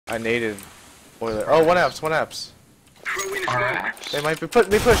I naded boiler. Oh, one apps. They might be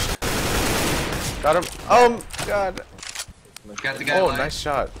me push. Got him. Oh god. Got the guy. Oh, nice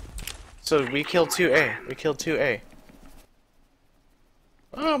shot. So we killed 2A. We killed 2A.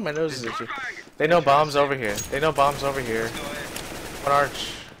 Oh, my nose is itchy. They know bombs over here. One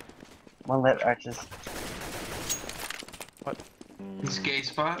arch. One lit arches. What? This gay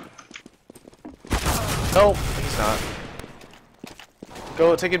spot. Nope, he's not.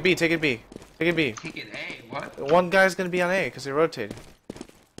 Go, take it B. Take it A. What? One guy's gonna be on A because they rotated.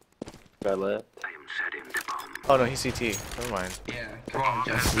 Got lit. Oh no, he's CT. Never mind. Yeah. Come on,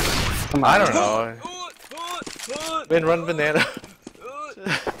 Justin. Come on. I don't know. Been run banana.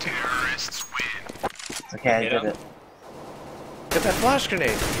 Terrorists win. It's okay, I did it. Get that flash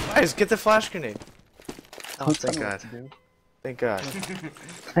grenade. Guys, get the flash grenade. Oh, thank Tell me what God. to do. Thank God.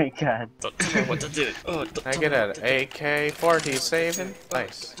 Thank God. Don't tell me what to do. Oh, don't I tell get me an what to do. AK-40 saving.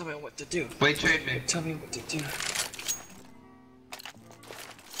 Nice. Tell me what to do. Wait, trade me. Tell me what to do.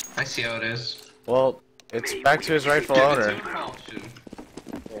 I see how it is. Well, it's back to his rightful Give it owner. to him. Oh,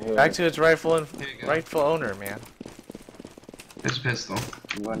 shoot. Back to its rightful Here you go. rightful owner, man. This pistol.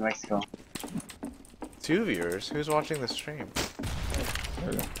 I'm going to Mexico. 2 viewers. Who's watching the stream?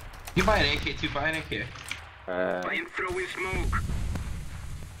 You buy an AK too. Buy an AK. I'm throwing smoke.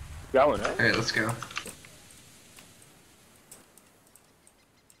 Got one, huh? Alright, let's go.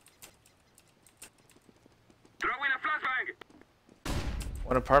 Throwing a flashbang.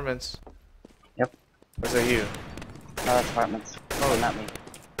 One apartments. Yep. Or is that you? Oh, that's apartments. Oh, not me.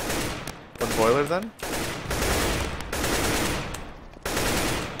 One boiler then?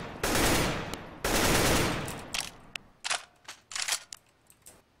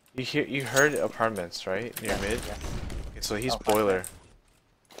 You heard apartments, right? Near mid? Yes. Okay, so he's Oh, fuck. boiler.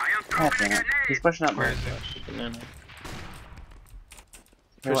 I am God throwing damn a it. He's grenade. pushing up. Where is it? Banana. He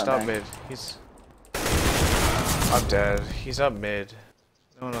Pushed went up back. mid. He's... I'm dead. He's up mid.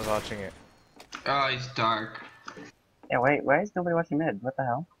 No one was watching it. Oh, he's dark. Yeah, wait, why is nobody watching mid? What the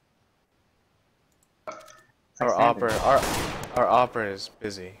hell? It's like Our standard. our opera is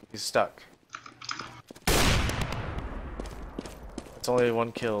busy. He's stuck. It's only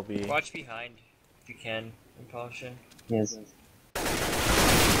one kill, B. Watch behind if you can in caution. He is.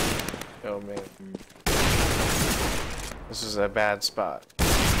 Oh man. This is a bad spot.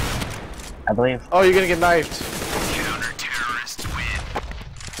 I believe. Oh, you're gonna get knifed. Counter-terrorists win.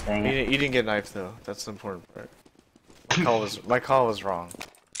 Dang You it. didn't get knifed though. That's the important part. My call was wrong.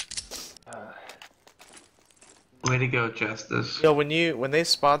 Way to go, Justice. Yo, when they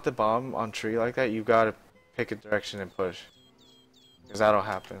spot the bomb on tree like that, you gotta pick a direction and push. Cause that'll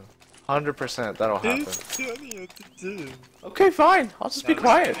happen. 100% that'll happen. Tell me what to do. Okay, fine. I'll just be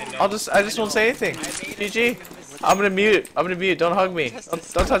quiet. I just won't say anything. GG. I'm gonna mute. Don't hug me.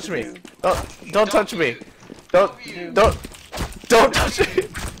 Don't touch me. Don't touch me. Don't touch me.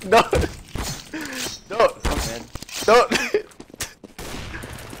 No. Don't.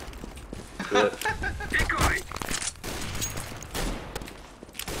 Decoy.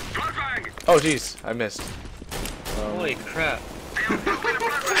 Flashbang. Oh jeez, I missed. Holy crap. I am throwing a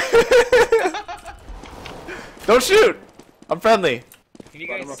flashbang. Don't shoot. I'm friendly. What are you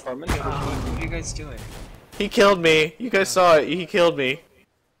Bottom guys, apartment. what are you guys doing? He killed me. You guys saw it. He killed me.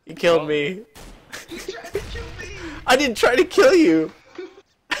 He killed me. You tried to kill me. I didn't try to kill you.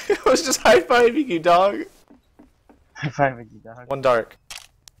 I was just high-fiving you, dog. High fiving you, dog. One dark.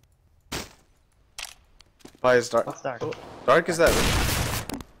 Why is dark? What's dark? Oh, dark is that?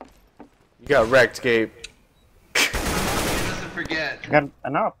 You got wrecked, Gabe. He doesn't forget. I got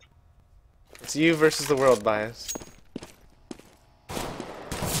an up. It's you versus the world, Bias.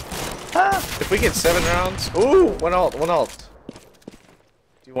 Ah! If we get 7 rounds, ooh, one ult.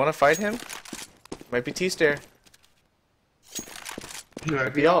 Do you want to fight him? Might be T-Stair. He might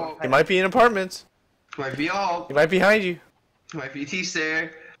Be be ult. all. He might be in apartments. Might be all. He might be behind you. Might be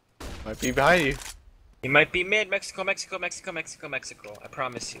T-Stair. Might be behind you. You might be mid. Mexico. I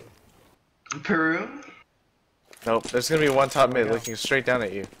promise you. Peru. Nope. There's gonna be one top mid looking straight down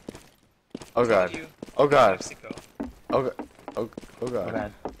at you. Oh god. You, Oh god. Mexico. Oh god. Oh Oh, god.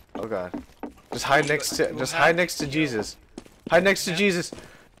 God. Oh god. Just hide next to Jesus. Hide next to Jesus.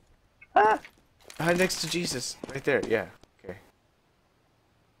 Ah! Hide next to Jesus. Right there. Yeah. Okay.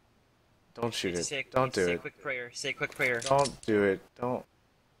 Don't shoot it. Don't do Say a it. quick prayer. Say a quick prayer. Don't do it. Don't.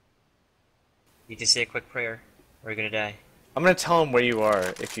 You need to say a quick prayer, or you're gonna die. I'm gonna tell him where you are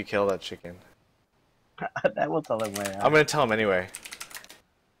if you kill that chicken. I will tell him where. I'm gonna tell him anyway.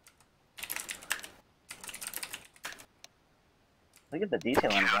 Look at the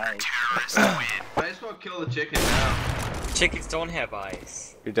detail on his eyes. Terrorists win. Might as well kill the chicken now. Chickens don't have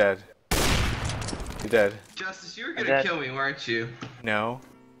eyes. You're dead. You're dead. Justice, you were dead. gonna kill me, weren't you? No.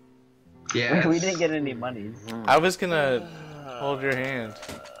 Yeah. We didn't get any monies. I was gonna hold your hand.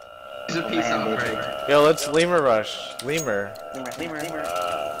 He's a peace offering. Yo, let's lemur rush. Lemur.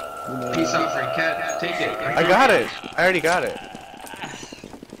 Peace offering. Cat, take it. I got it. I already got it.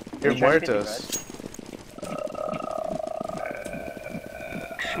 You're You tried to get me, muertos.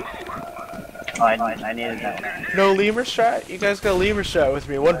 Oh, I needed that one. No lemur strat? You guys got a lemur strat with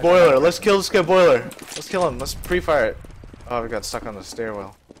me. One boiler. Let's kill this guy boiler. Let's kill him. Let's pre-fire it. Oh, we got stuck on the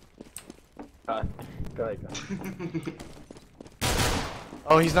stairwell. Go ahead.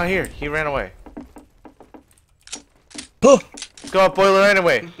 Oh, he's not here. He ran away. Let's go up boiler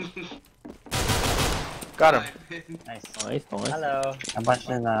anyway. Got him. Nice. Nice. Hello. I'm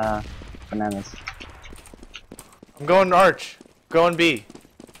watching bananas. I'm going arch. Going B.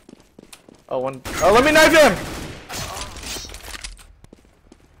 Oh, one. Oh, let me knife him!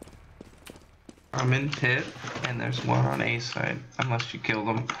 I'm in pit, and there's one on A side. Unless you killed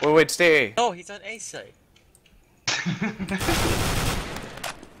him. Wait, stay A. Oh, he's on A side.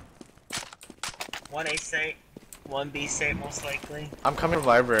 One A site, one B site most likely. I'm coming from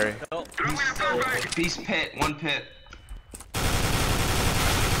library. Oh, He's pit, one pit.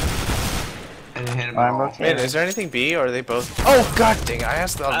 And hit him I'm all. okay. Man, is there anything B or are they both? Oh, god dang! I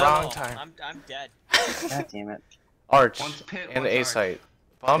asked the wrong time. I'm dead. God damn it. Arch One's pit, and one's A arch. site.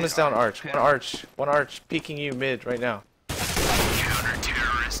 Bomb is down arch. Pit. One arch, peeking you mid right now.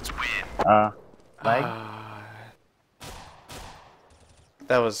 Counter-terrorists win. Leg?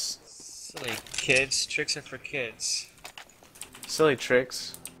 That was Silly kids, tricks are for kids. silly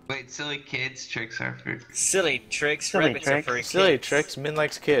tricks. Wait, silly kids, tricks are for... Silly tricks, Silly rabbits tricks. are for kids. Silly tricks. Min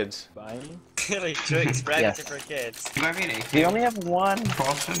likes kids. Buy me? Silly tricks, rabbits Yes. are for kids. You might be an AK. We only have one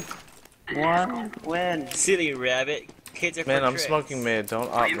Propulsion. win. Silly rabbit, kids are Man, for I'm tricks. smoking mid. Don't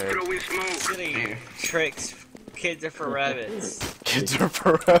op I'm mid. throwing smoke. Silly Here. tricks, kids are for rabbits. Kids are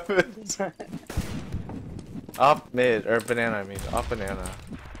for rabbits. Op mid or banana. I mean, op banana.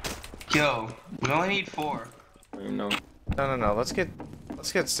 Yo, we only need 4. No. No. Let's get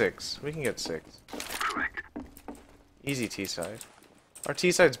 6. We can get 6. Correct. Easy T side. Our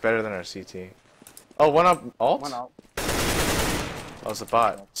T side's better than our CT. Oh, one up alt? One out. Oh, it's a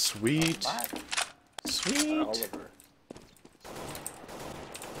bot. Sweet. Sweet. Oliver.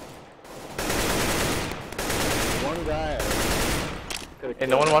 One guy. Hey,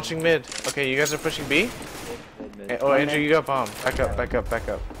 no one watching mid. Okay, you guys are pushing B? Hey, oh, Andrew, you got bomb. Back up.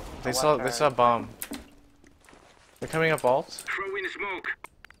 They saw bomb. They're coming up alt. Throwing smoke.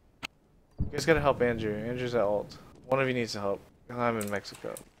 You guys gotta help Andrew. Andrew's at alt. One of you needs to help. 'Cause I'm in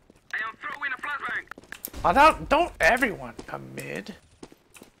Mexico. I am throwing a flashbang. Oh, don't everyone come mid.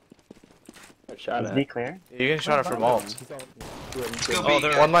 Shot Is at. B clear? You can shot it from alt. Go Oh, B.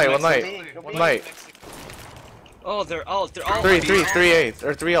 they're- One light. Go One B. light. Oh, they're all 3 A.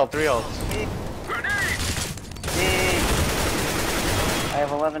 Or 3 alt. Grenade. I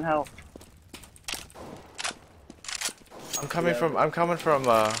have 11 health. I'm coming from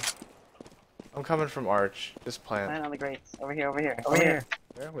arch. Just plant. Plant on the grates. Over here. Over here. Where?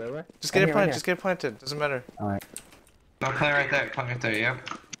 Just get it Right planted. here. Just get it planted. Doesn't matter. Alright. No, play right there, yep.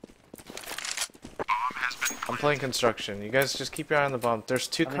 I'm playing construction. You guys just keep your eye on the bomb. There's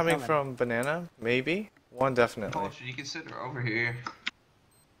 2 Coming, coming coming. from banana, maybe. 1 definitely. Propulsion, you consider over here.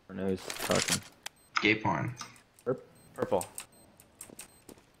 I know he's talking. Gay porn. Purple.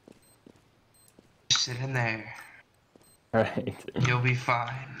 Sit in there. Alright. You'll be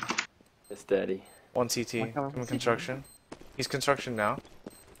fine. It's steady. 1 CT. One coming Coming from construction. He's construction now.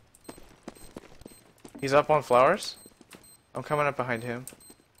 He's up on flowers. I'm coming up behind him.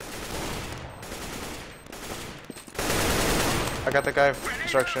 I got the guy for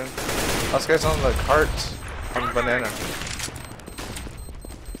construction. This guy's on the cart on banana.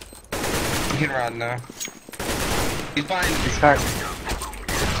 You can run now. He's behind me. Discard.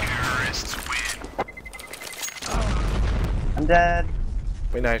 Terrorists win. I'm dead.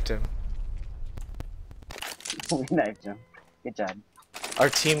 We knifed him. We knifed him. Good job. Our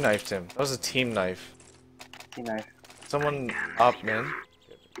team knifed him. That was a team knife. Team knife. Someone op man.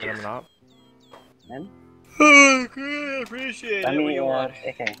 Get him an op. In? Oh, good, appreciate I it. What mean, you want?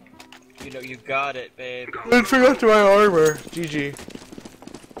 AK. You know, you got it, babe. I forgot to my armor. GG.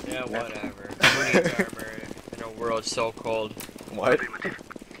 Yeah, whatever. Who needs armor in a world so cold? What?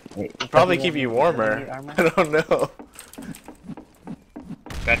 Wait, Probably does he keep you have- warmer. does he need armor? I don't know.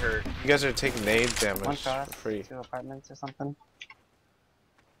 That hurt. You guys are taking nade One damage cross, for free. 2 apartments or something.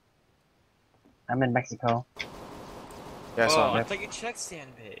 I'm in Mexico. Yeah, I Oh, saw I him. thought you checked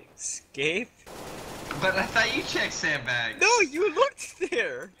sandbags. Gabe? But I thought you checked sandbags. No, you looked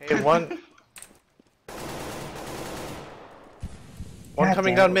there. Hey, one God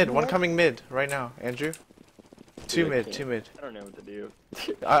coming damn down it, mid. One what? coming mid right now. Andrew. Two Dude, I mid. can't- Two mid. I don't know what to do.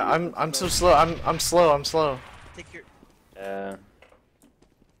 I'm so slow. I'm slow. I'm slow. Take your. Yeah.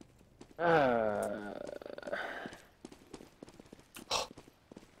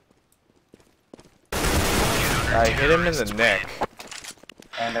 I hit him in the neck.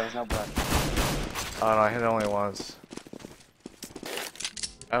 And there was no blood. Oh no, I hit it only once.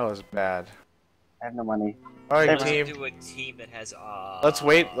 That was bad. I have no money. Alright, Let's team. do a team that has. Let's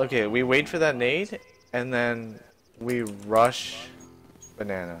wait. Okay, we wait for that nade, and then we rush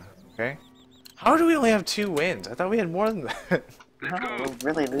banana. Okay? How do we only have 2 wins? I thought we had more than that. No, we're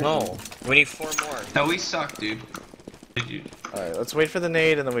really losing. No, we need 4 more. No, we suck, dude. Dude. Alright, let's wait for the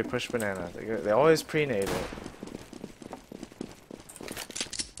nade, and then we push banana. They always pre-nade it.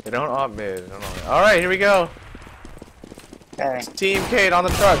 They don't op mid. Alright, here we go. Okay. Team Kate on the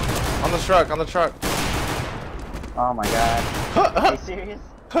truck. On the truck. On the truck. Oh my god. Are you serious?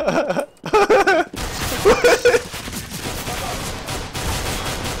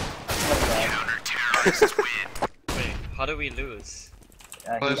 Wait, how do we lose?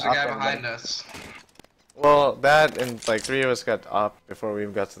 Well, He there's a guy upped behind everybody. us. Well, that and like 3 of us got up before we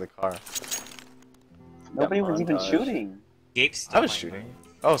even got to the car. Nobody was even montage. shooting. Gabe I was shooting.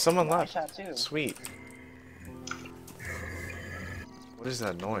 Oh, someone I left. shot too. Sweet. What is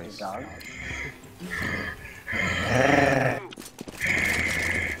that noise? Dog.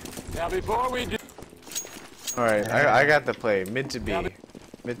 Now before we do, Alright, I got the play. Mid to B.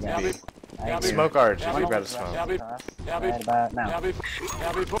 Mid to Yeah. B. I agree. Smoke arch if Yeah, we we- gotta Rush smoke. Yeah, we- across yeah, we- right about now. now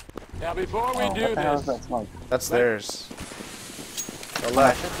before we Oh, do what the hell is this, that smoke? That's theirs. The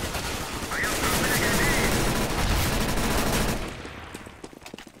left.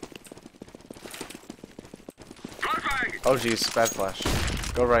 Flashbang! Oh jeez, bad flash.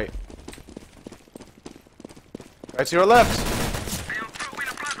 Go right. Right to your left! I am throwing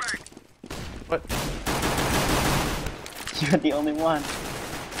a flashbang! What? You're the only one.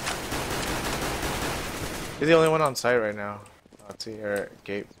 You're the only one on site right now. Let's see here,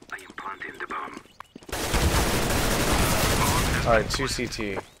 Gabe. I am planting the bomb. Alright, 2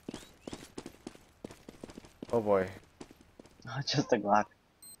 CT. Oh boy. Just a Glock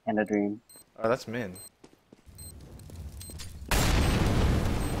and a dream. Oh, that's Min.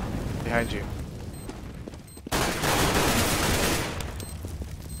 Behind you.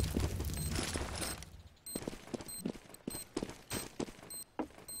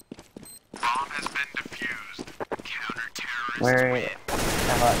 Bomb has been defused. Counter-terrorist Where win.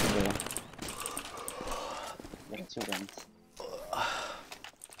 have I to do? Get 2 wins.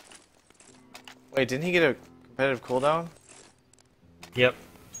 Wait, didn't he get a competitive cooldown? Yep.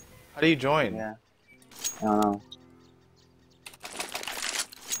 How do you join? Yeah. I don't know.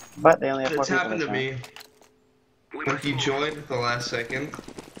 But they only have 4 It's people happened this to round. me. Like you joined at the last second.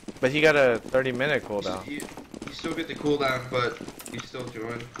 But he got a 30-minute cooldown. You still get the cooldown, but you still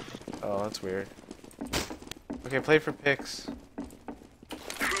join. Oh, that's weird. Okay, play for picks.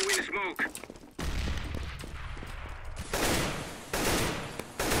 Throwing smoke.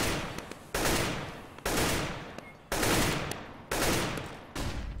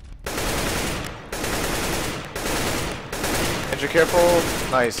 Andrew, careful.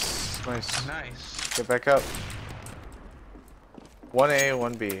 Nice. Nice. Nice. Get back up. 1A,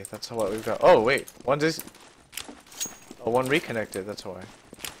 1B. That's what we've got. Oh, wait. One just... Oh, one reconnected. That's why.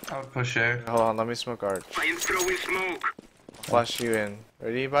 I would push A. Hold on. Let me smoke arch. I am throwing smoke. I'll flash you in.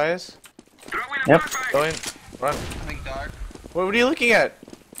 Ready, Bias? Throwing a Yep. flashbang. Go in. Run. I think dark. What are you looking at?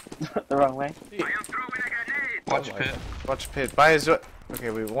 The wrong way. I am throwing a grenade. Watch Oh my pit. Watch pit. Bias, what? Okay,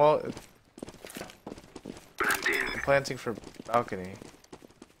 we won't... Planting. Planting for balcony.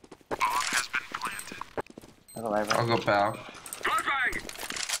 Bomb has been planted. There's a library. I'll go bow. Flashbang.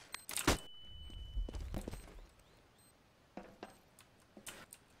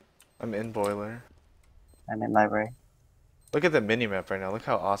 I'm in boiler. I'm in library. Look at the minimap right now. Look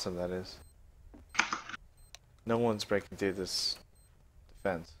how awesome that is. No one's breaking through this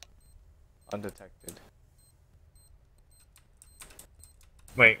defense. Undetected.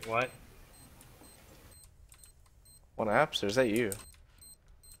 Wait, what? One apps, or is that you?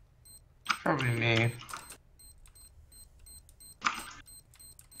 Probably me.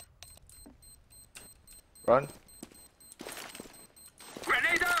 Run.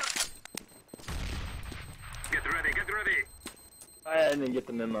 Grenade out. Get ready. Get ready. I didn't get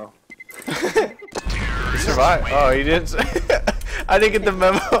the memo. You survived. Oh, you didn't. I didn't get the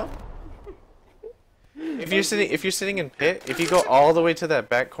memo. if you're sitting in pit, if you go all the way to that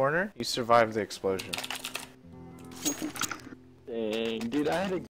back corner, you survive the explosion. Dang, dude, I had a